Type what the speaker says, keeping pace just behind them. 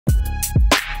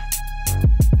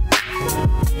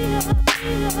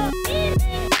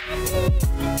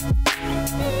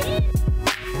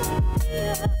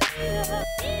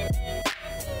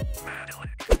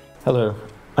Hello,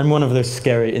 I'm one of those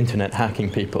scary internet hacking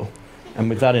people. And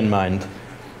with that in mind,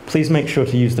 please make sure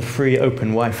to use the free open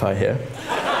Wi-Fi here.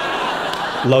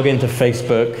 Log into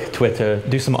Facebook, Twitter,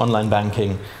 do some online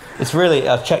banking. It's really,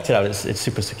 I've checked it out, it's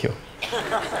super secure.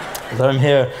 So I'm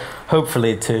here,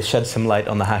 hopefully, to shed some light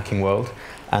on the hacking world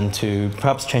and to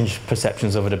perhaps change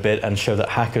perceptions of it a bit and show that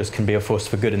hackers can be a force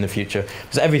for good in the future.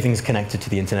 Because everything's connected to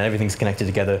the internet, everything's connected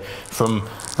together from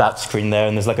that screen there,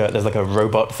 and there's like a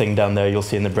robot thing down there you'll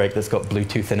see in the break that's got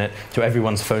Bluetooth in it, to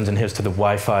everyone's phones, and here's to the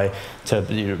Wi-Fi,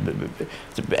 to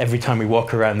every time we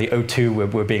walk around the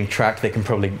O2, we're being tracked. They can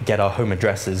probably get our home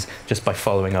addresses just by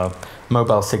following our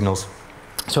mobile signals.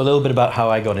 So a little bit about how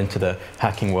I got into the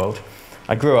hacking world.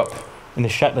 I grew up in the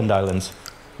Shetland Islands,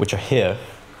 which are here.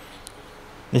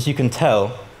 As you can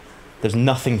tell, there's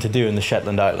nothing to do in the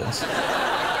Shetland Islands.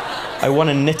 I won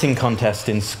a knitting contest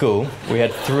in school. We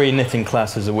had 3 knitting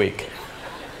classes a week.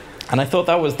 And I thought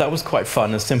that was quite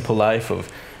fun, a simple life of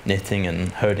knitting and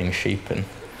herding sheep and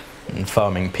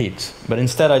farming peats. But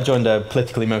instead I joined a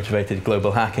politically motivated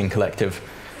global hacking collective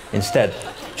instead,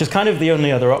 which is kind of the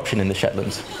only other option in the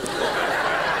Shetlands.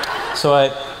 So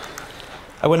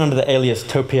I went under the alias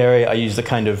Topiary. I used a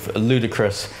kind of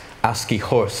ludicrous ASCII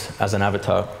horse as an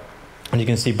avatar. And you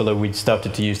can see below we'd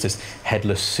started to use this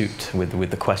headless suit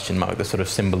with the question mark, the sort of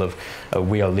symbol of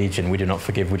we are legion, we do not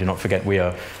forgive, we do not forget, we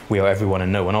are everyone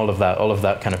and no one, all of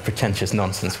that kind of pretentious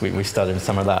nonsense. We started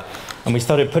some of that. And we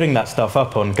started putting that stuff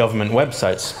up on government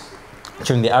websites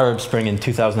during the Arab Spring in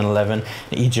 2011,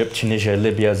 in Egypt, Tunisia,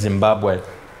 Libya, Zimbabwe.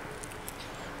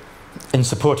 In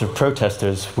support of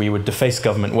protesters, we would deface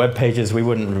government web pages. We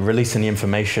wouldn't release any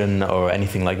information or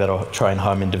anything like that or try and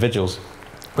harm individuals.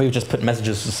 We would just put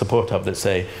messages of support up that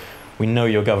say, we know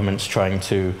your government's trying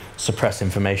to suppress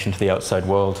information to the outside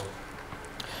world.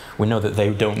 We know that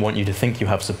they don't want you to think you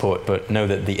have support, but know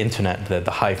that the internet,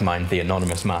 the hive mind, the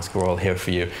anonymous mask, we're all here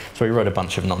for you. So we wrote a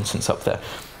bunch of nonsense up there.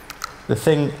 The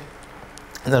thing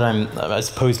that I'm, I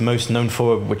suppose, most known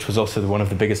for, which was also one of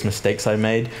the biggest mistakes I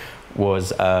made,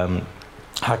 was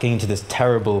hacking into this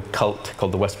terrible cult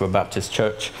called the Westboro Baptist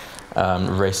Church,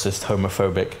 racist,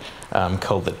 homophobic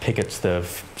cult that pickets the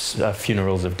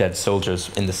funerals of dead soldiers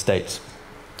in the States.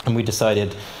 And we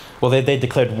decided, well, they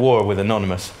declared war with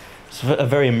Anonymous. It's a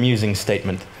very amusing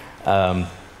statement. And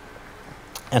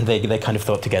they kind of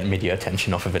thought to get media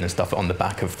attention off of it and stuff on the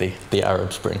back of the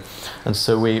Arab Spring. And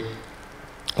so we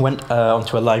went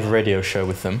onto a live radio show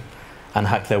with them and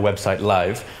hacked their website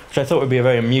live, which I thought would be a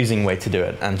very amusing way to do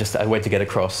it, and just a way to get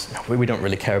across, we don't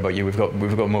really care about you, we've got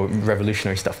more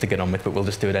revolutionary stuff to get on with, but we'll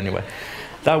just do it anyway.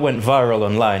 That went viral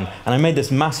online, and I made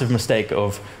this massive mistake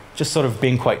of just sort of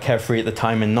being quite carefree at the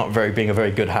time and not being a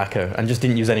very good hacker, and just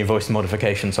didn't use any voice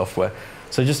modification software.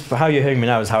 So just how you're hearing me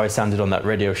now is how I sounded on that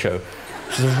radio show,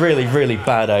 which is a really, really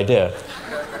bad idea.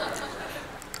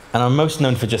 And I'm most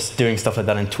known for just doing stuff like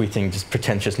that and tweeting just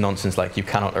pretentious nonsense like you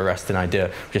cannot arrest an idea,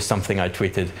 which is something I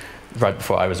tweeted right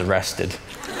before I was arrested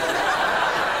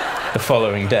the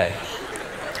following day.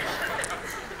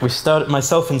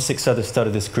 Myself and 6 others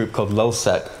started this group called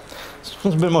LulzSec. It's a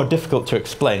bit more difficult to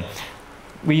explain.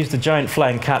 We used a giant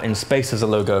flying cat in space as a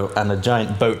logo and a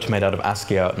giant boat made out of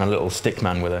ASCII art and a little stick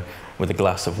man with a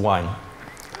glass of wine,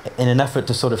 in an effort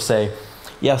to sort of say,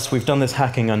 yes, we've done this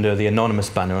hacking under the anonymous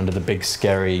banner, under the big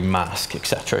scary mask,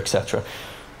 etc., etc.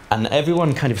 And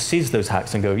everyone kind of sees those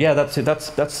hacks and go, yeah,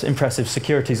 that's impressive,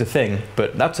 security's a thing,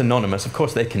 but that's anonymous, of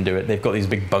course they can do it. They've got these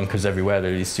big bunkers everywhere,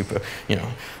 they're these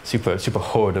super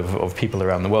horde of people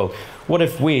around the world. What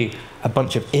if we, a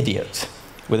bunch of idiots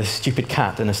with a stupid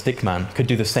cat and a stick man, could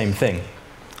do the same thing?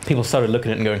 People started looking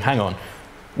at it and going, hang on,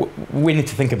 we need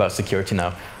to think about security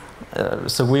now.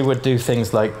 So we would do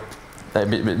things like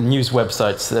news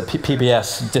websites.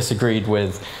 PBS disagreed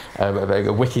with a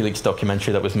WikiLeaks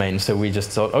documentary that was made, so we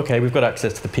just thought, okay, we've got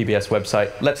access to the PBS website,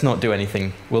 let's not do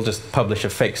anything. We'll just publish a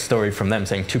fake story from them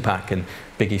saying Tupac and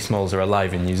Biggie Smalls are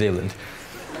alive in New Zealand.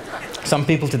 Some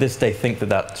people to this day think that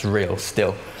that's real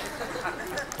still.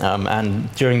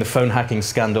 And during the phone hacking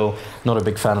scandal, not a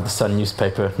big fan of the Sun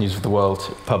newspaper, News of the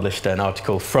World, published an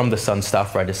article from the Sun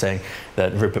staff writer saying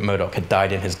that Rupert Murdoch had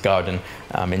died in his garden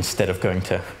instead of going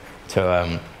to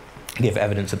give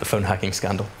evidence at the phone hacking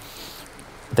scandal,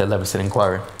 the Leveson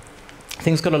inquiry.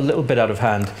 Things got a little bit out of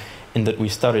hand in that we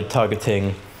started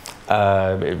targeting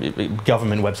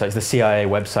government websites, the CIA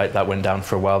website that went down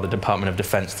for a while, the Department of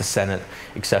Defense, the Senate,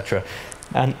 etc.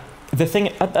 And the thing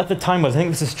at the time was, I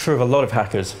think this is true of a lot of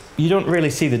hackers, you don't really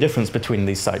see the difference between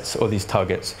these sites or these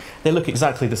targets. They look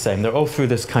exactly the same. They're all through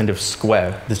this kind of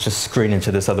square that's just screen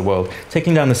into this other world.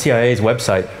 Taking down the CIA's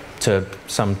website to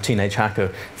some teenage hacker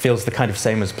feels the kind of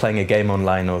same as playing a game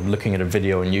online or looking at a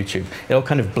video on YouTube. It all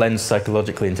kind of blends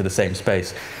psychologically into the same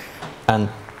space. And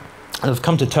I've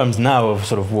come to terms now of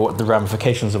sort of what the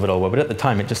ramifications of it all were, but at the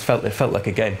time it felt like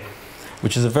a game,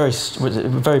 which is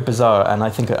very bizarre, and I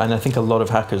think a lot of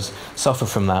hackers suffer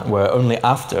from that, where only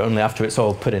after it's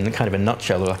all put in kind of a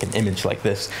nutshell or like an image like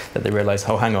this, that they realize,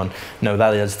 oh, hang on, no,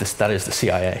 that is the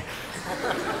CIA.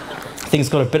 Things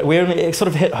got a bit, it sort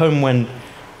of hit home when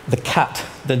the cat,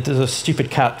 there's a stupid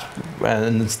cat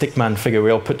and the stickman figure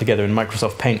we all put together in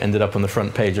Microsoft Paint ended up on the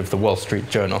front page of the Wall Street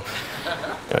Journal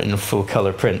in a full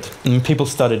color print. And people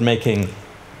started making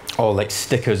all like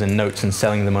stickers and notes and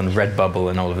selling them on Redbubble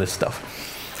and all of this stuff.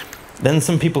 Then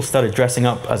some people started dressing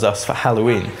up as us for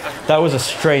Halloween. That was a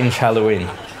strange Halloween.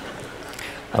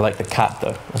 I like the cat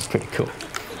though, that's pretty cool.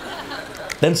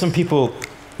 Then some people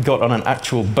got on an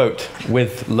actual boat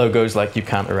with logos like "You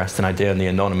Can't Arrest an Idea" and the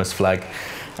anonymous flag.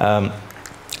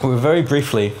 We were very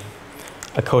briefly,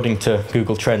 according to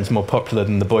Google Trends, more popular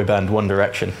than the boy band One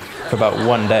Direction for about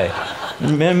one day.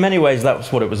 In many ways, that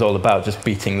was what it was all about, just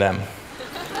beating them.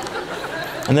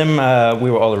 And then we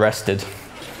were all arrested.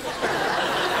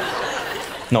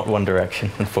 Not One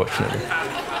Direction, unfortunately.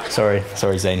 Sorry,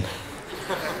 Zayn.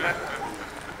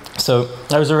 So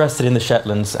I was arrested in the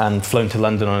Shetlands and flown to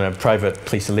London on a private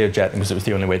police Learjet because it was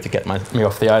the only way to get me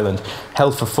off the island.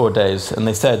 Held for 4 days, and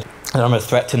they said that I'm a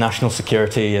threat to national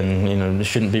security and it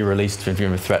shouldn't be released if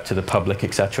you're a threat to the public,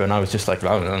 etc. And I was just like,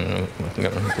 oh, no,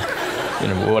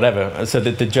 whatever. So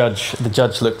the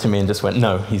judge looked at me and just went,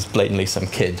 no, he's blatantly some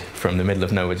kid from the middle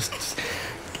of nowhere. Just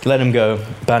let him go,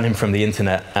 ban him from the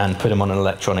internet, and put him on an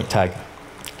electronic tag.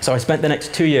 So I spent the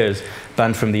next 2 years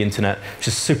banned from the internet, which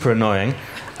is super annoying.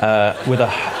 With a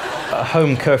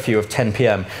home curfew of 10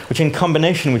 p.m., which in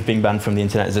combination with being banned from the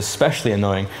internet is especially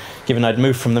annoying, given I'd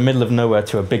moved from the middle of nowhere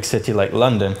to a big city like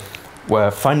London, where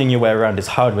finding your way around is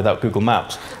hard without Google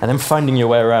Maps, and then finding your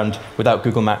way around without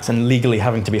Google Maps and legally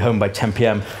having to be home by 10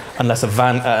 p.m. unless a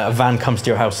van comes to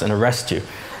your house and arrests you.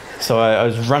 So I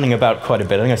was running about quite a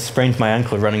bit. I think I sprained my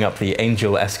ankle running up the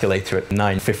Angel escalator at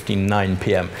 9:59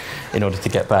 p.m. in order to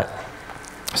get back.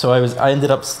 So I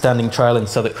ended up standing trial in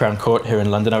Southwark Crown Court here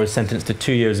in London. I was sentenced to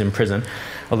 2 years in prison,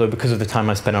 although because of the time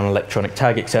I spent on electronic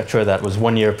tag, etc., that was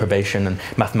 1 year probation and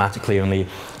mathematically only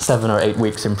 7 or 8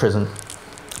 weeks in prison.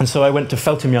 And so I went to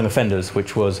Feltham Young Offenders,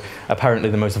 which was apparently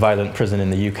the most violent prison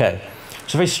in the UK.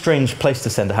 It's a very strange place to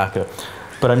send a hacker,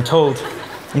 but I'm told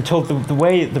the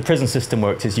way the prison system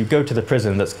works is you go to the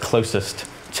prison that's closest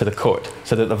to the court,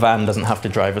 so that the van doesn't have to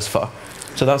drive as far.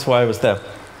 So that's why I was there.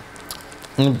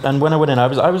 And when I went in, I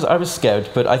was scared,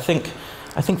 but I think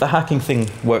the hacking thing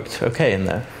worked okay in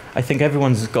there. I think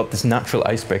everyone's got this natural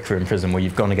icebreaker in prison where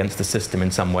you've gone against the system in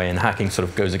some way, and hacking sort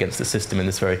of goes against the system in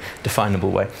this very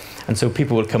definable way. And so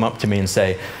people would come up to me and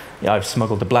say, yeah, I've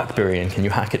smuggled a BlackBerry, and can you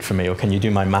hack it for me, or can you do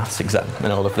my maths exam,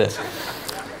 and all of this.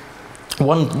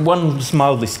 One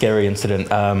mildly scary incident,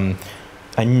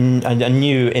 a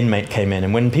new inmate came in,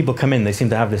 and when people come in, they seem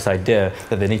to have this idea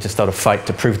that they need to start a fight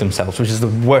to prove themselves, which is the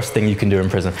worst thing you can do in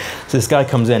prison. So this guy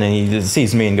comes in and he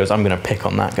sees me and goes, I'm going to pick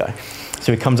on that guy.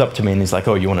 So he comes up to me and he's like,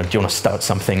 oh, do you want to start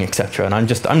something, etc. And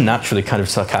I'm naturally kind of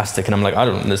sarcastic, and I'm like,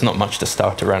 there's not much to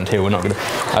start around here. We're not going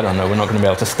to be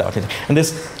able to start it. And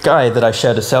this guy that I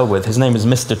shared a cell with, his name is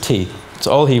Mr. T. It's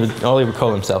all he would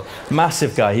call himself.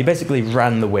 Massive guy. He basically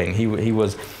ran the wing. He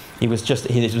was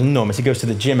enormous. He goes to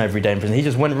the gym every day in prison. He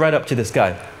just went right up to this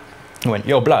guy. He went,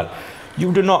 yo, blood,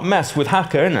 you do not mess with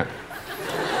hacker, innit?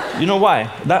 You know why?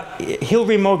 He'll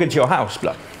remortgage your house,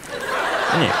 blood.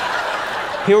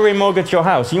 He'll remortgage your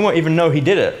house. You won't even know he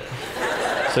did it.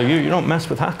 So you don't mess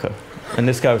with hacker. And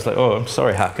this guy was like, oh, I'm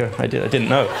sorry, hacker. I didn't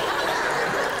know.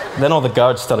 Then all the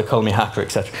guards started calling me hacker,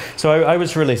 etc. So I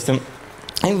was released. And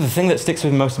I think the thing that sticks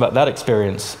with me most about that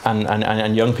experience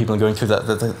and young people going through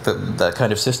that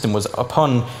kind of system was,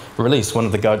 upon release, one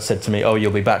of the guards said to me, oh,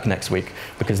 you'll be back next week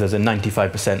because there's a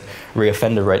 95%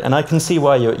 reoffender rate. And I can see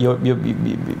why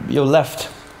you're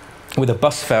left with a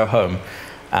bus fare home,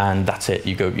 and that's it.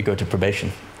 You go to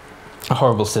probation. A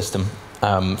horrible system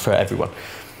for everyone.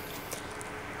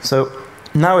 So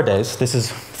nowadays, this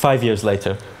is 5 years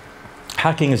later,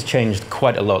 hacking has changed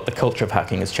quite a lot. The culture of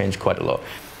hacking has changed quite a lot.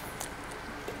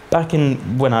 Back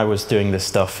when I was doing this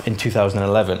stuff in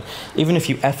 2011, even if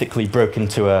you ethically broke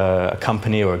into a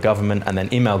company or a government and then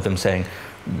emailed them saying,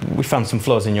 we found some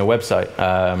flaws in your website,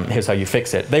 here's how you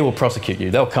fix it, they will prosecute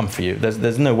you, they'll come for you.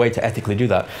 There's no way to ethically do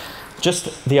that.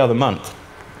 Just the other month,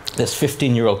 this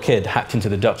 15-year-old kid hacked into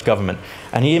the Dutch government,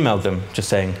 and he emailed them just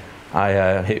saying,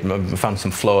 I found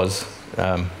some flaws,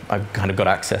 I've kind of got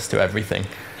access to everything.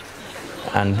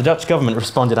 And the Dutch government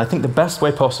responded, I think, the best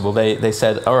way possible. They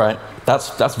said, all right,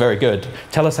 that's very good.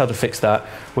 Tell us how to fix that.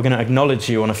 We're going to acknowledge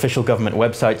you on official government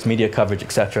websites, media coverage,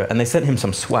 etc. And they sent him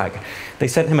some swag. They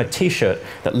sent him a T-shirt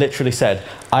that literally said,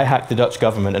 I hacked the Dutch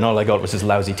government, and all I got was this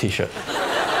lousy T-shirt.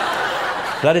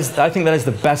 I think that is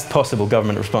the best possible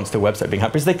government response to a website being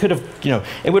hacked, because they could have,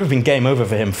 it would have been game over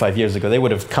for him 5 years ago. They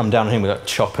would have come down on him with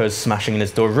choppers, smashing in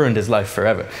his door, ruined his life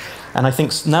forever. And I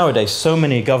think nowadays, so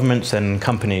many governments and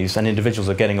companies and individuals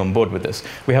are getting on board with this.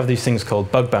 We have these things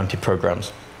called bug bounty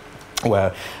programs,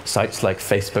 where sites like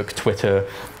Facebook, Twitter,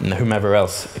 and whomever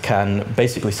else can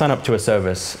basically sign up to a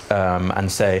service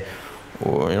and say,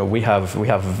 we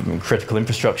have critical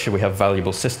infrastructure, we have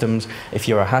valuable systems. If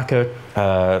you're a hacker,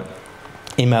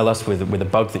 email us with a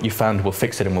bug that you found, we'll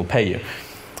fix it and we'll pay you.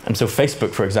 And so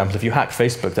Facebook, for example, if you hack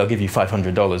Facebook, they'll give you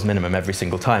 $500 minimum every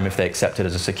single time if they accept it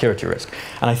as a security risk.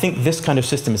 And I think this kind of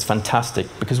system is fantastic,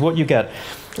 because what you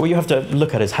have to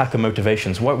look at is hacker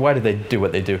motivations. Why do they do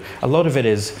what they do? A lot of it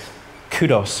is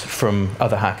kudos from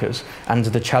other hackers and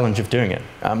the challenge of doing it.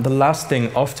 The last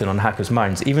thing often on hackers'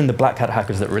 minds, even the black hat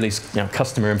hackers that release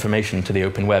customer information to the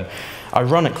open web,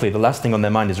 ironically, the last thing on their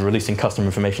mind is releasing customer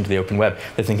information to the open web.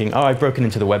 They're thinking, oh, I've broken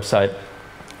into the website.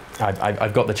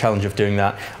 I've got the challenge of doing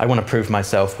that. I want to prove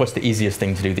myself. What's the easiest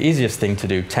thing to do? The easiest thing to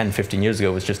do 10, 15 years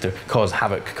ago was just to cause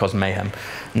havoc, cause mayhem.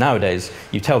 Nowadays,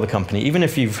 you tell the company, even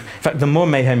if in fact, the more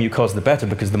mayhem you cause, the better,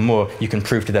 because the more you can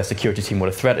prove to their security team what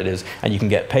a threat it is, and you can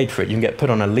get paid for it. You can get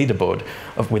put on a leaderboard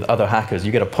with other hackers.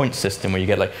 You get a point system where you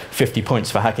get like 50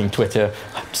 points for hacking Twitter,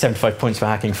 75 points for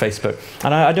hacking Facebook.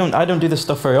 And I don't do this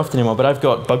stuff very often anymore, but I've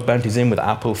got bug bounties in with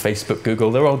Apple, Facebook, Google.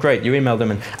 They're all great. You email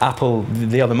them, and Apple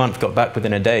the other month got back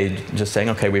within a day just saying,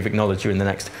 okay, we've acknowledged you in the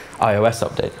next iOS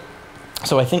update.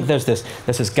 So I think there's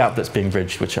this gap that's being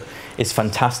bridged, which is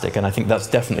fantastic, and I think that's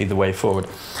definitely the way forward.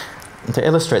 And to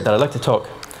illustrate that, I'd like to talk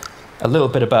a little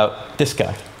bit about this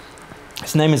guy.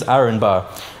 His name is Aaron Barr,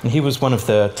 and he was one of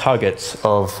the targets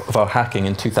of our hacking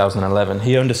in 2011.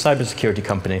 He owned a cybersecurity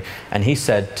company, and he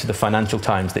said to the Financial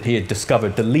Times that he had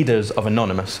discovered the leaders of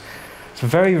Anonymous. It's a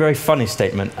very, very funny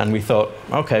statement, and we thought,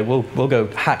 okay, we'll go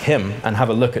hack him and have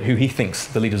a look at who he thinks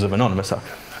the leaders of Anonymous are.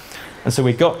 And so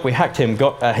we hacked him,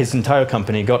 got his entire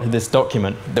company, got this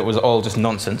document that was all just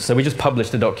nonsense. So we just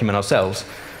published the document ourselves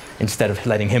instead of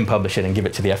letting him publish it and give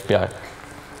it to the FBI.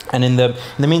 And in the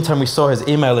meantime, we saw his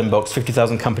email inbox,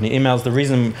 50,000 company emails. The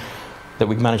reason that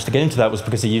we managed to get into that was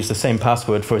because he used the same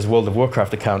password for his World of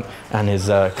Warcraft account and his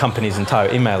company's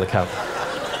entire email account.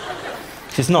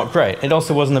 It's not great. It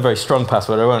also wasn't a very strong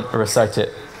password. I won't recite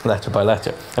it letter by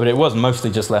letter, but it was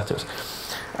mostly just letters.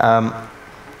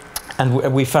 And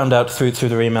we found out through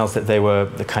their emails that they were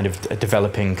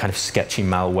developing kind of sketchy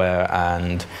malware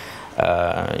and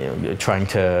trying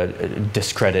to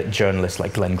discredit journalists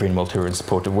like Glenn Greenwald, who were in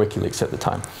support of WikiLeaks at the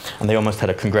time. And they almost had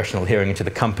a congressional hearing into the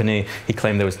company. He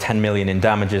claimed there was 10 million in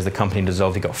damages. The company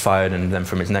dissolved. He got fired, and then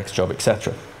from his next job,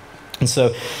 etc. And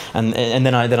so, and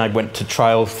then I went to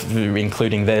trial,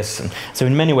 including this. And so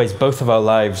in many ways, both of our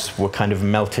lives were kind of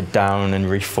melted down and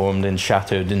reformed and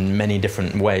shattered in many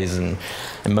different ways, and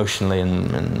emotionally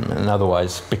and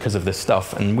otherwise, because of this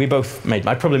stuff. And we both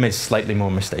I probably made slightly more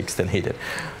mistakes than he did.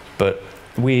 But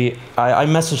I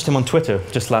messaged him on Twitter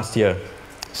just last year,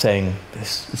 saying,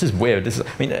 this is weird.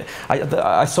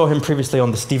 I saw him previously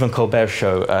on the Stephen Colbert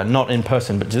show, not in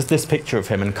person, but just this picture of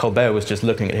him, and Colbert was just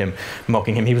looking at him,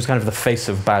 mocking him. He was kind of the face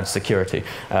of bad security,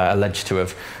 alleged to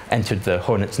have entered the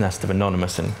hornet's nest of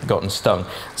Anonymous and gotten stung.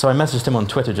 So I messaged him on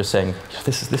Twitter just saying,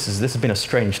 this has been a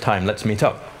strange time, let's meet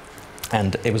up.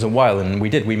 And it was a while, and we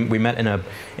did. We met in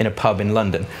a pub in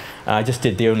London. I just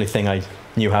did the only thing I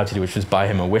knew how to do, which was buy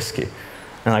him a whiskey.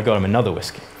 And I got him another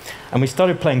whiskey. And we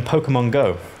started playing Pokemon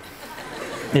Go.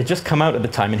 It had just come out at the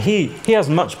time, and he has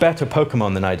much better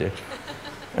Pokemon than I do.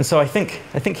 And so I think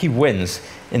he wins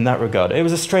in that regard. It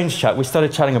was a strange chat. We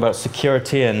started chatting about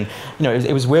security, and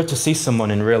it was weird to see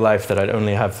someone in real life that I'd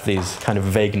only have these kind of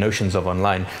vague notions of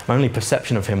online. My only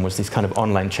perception of him was these kind of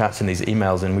online chats and these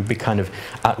emails, and we'd be kind of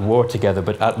at war together,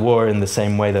 but at war in the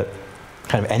same way that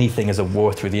kind of anything is a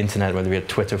war through the internet, whether we had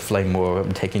Twitter flame war or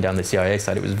taking down the CIA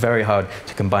site. It was very hard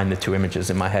to combine the two images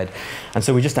in my head. And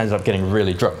so we just ended up getting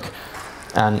really drunk.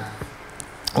 And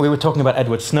we were talking about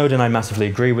Edward Snowden. I massively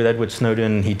agree with Edward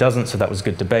Snowden. He doesn't, so that was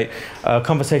good debate. A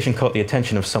conversation caught the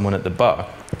attention of someone at the bar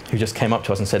who just came up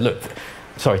to us and said, look,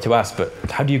 sorry to ask, but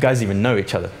how do you guys even know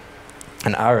each other?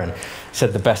 And Aaron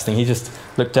said the best thing. He just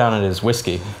looked down at his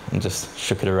whiskey and just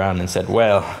shook it around and said,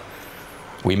 well,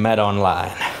 we met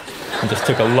online. And just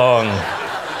took a long,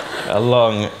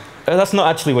 that's not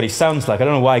actually what he sounds like. I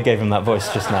don't know why I gave him that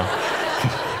voice just now.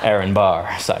 Aaron Barr,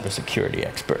 cybersecurity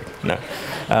expert. No.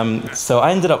 So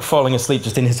I ended up falling asleep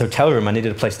just in his hotel room. I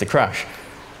needed a place to crash.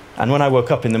 And when I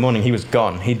woke up in the morning, he was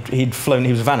gone. He'd flown,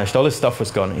 he was vanished. All his stuff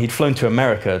was gone. He'd flown to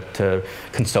America to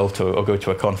consult or go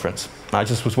to a conference. I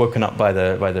just was woken up by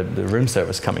the room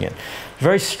service coming in.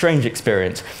 Very strange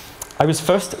experience. The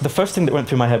first thing that went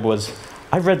through my head was,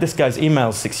 I read this guy's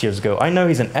emails 6 years ago. I know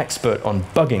he's an expert on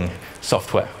bugging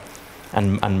software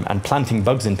and planting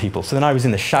bugs in people. So then I was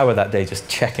in the shower that day just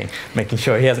checking, making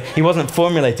sure he wasn't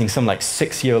formulating some like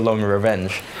 6-year-long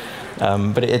revenge.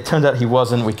 But it turned out he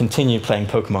wasn't. We continued playing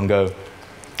Pokemon Go.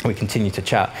 We continued to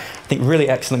chat. I think really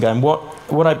excellent guy. And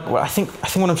I think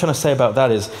what I'm trying to say about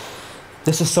that is,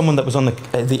 this is someone that was on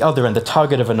the other end, the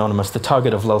target of Anonymous, the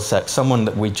target of lulsec, someone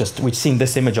that we'd seen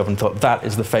this image of and thought that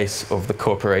is the face of the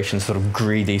corporation, sort of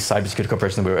greedy cybersecurity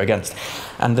corporation that we were against.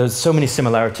 And there's so many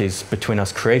similarities between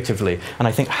us creatively. And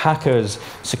I think hackers,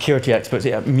 security experts,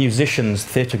 musicians,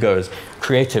 theater goers,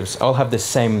 creatives all have this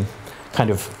same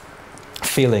kind of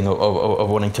feeling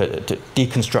of wanting to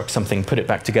deconstruct something, put it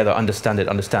back together, understand it,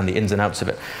 understand the ins and outs of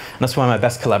it. And that's why my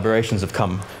best collaborations have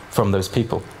come from those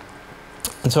people.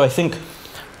 And so I think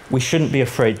we shouldn't be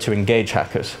afraid to engage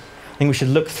hackers. I think we should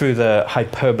look through the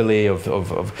hyperbole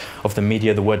of the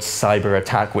media, the word cyber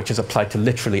attack, which is applied to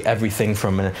literally everything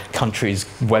from a country's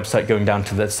website going down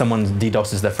to someone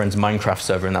DDoSes their friend's Minecraft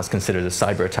server, and that's considered a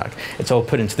cyber attack. It's all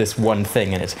put into this one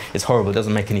thing, and it's horrible, it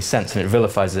doesn't make any sense, and it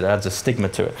vilifies it, adds a stigma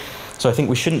to it. So I think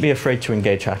we shouldn't be afraid to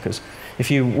engage hackers. If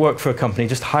you work for a company,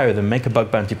 just hire them, make a bug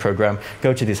bounty program,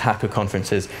 go to these hacker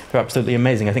conferences. They're absolutely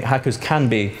amazing. I think hackers can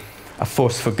be a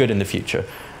force for good in the future,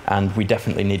 and we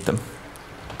definitely need them.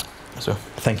 So,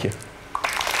 thank you.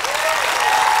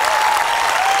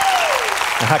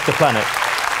 And hack the planet.